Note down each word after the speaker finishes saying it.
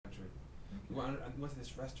went to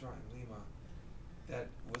this restaurant in Lima that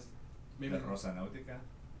was maybe The Rosa Nautica?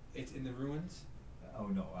 it's in the ruins. Oh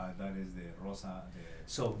no, that is the Rosa.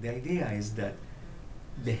 So the idea is that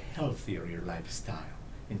the healthier your lifestyle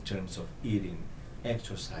in terms of eating,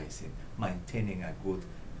 exercising, maintaining a good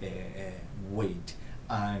weight,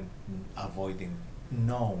 and avoiding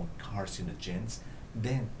known carcinogens,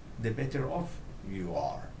 then the better off you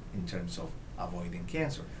are in terms of avoiding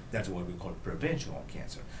cancer. That's what we call prevention of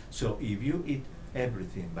cancer. So if you eat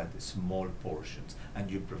everything but small portions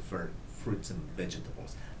and you prefer fruits and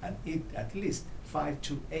vegetables and eat at least 5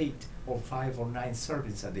 to 8 or 5 or 9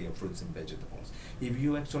 servings a day of fruits and vegetables. If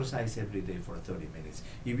you exercise every day for 30 minutes,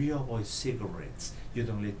 if you avoid cigarettes, you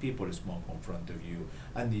don't let people smoke in front of you,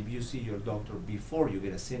 and if you see your doctor before you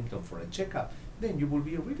get a symptom for a checkup, then you will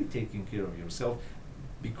be really taking care of yourself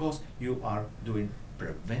because you are doing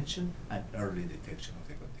prevention and early detection of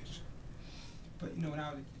the condition. But when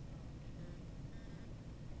I was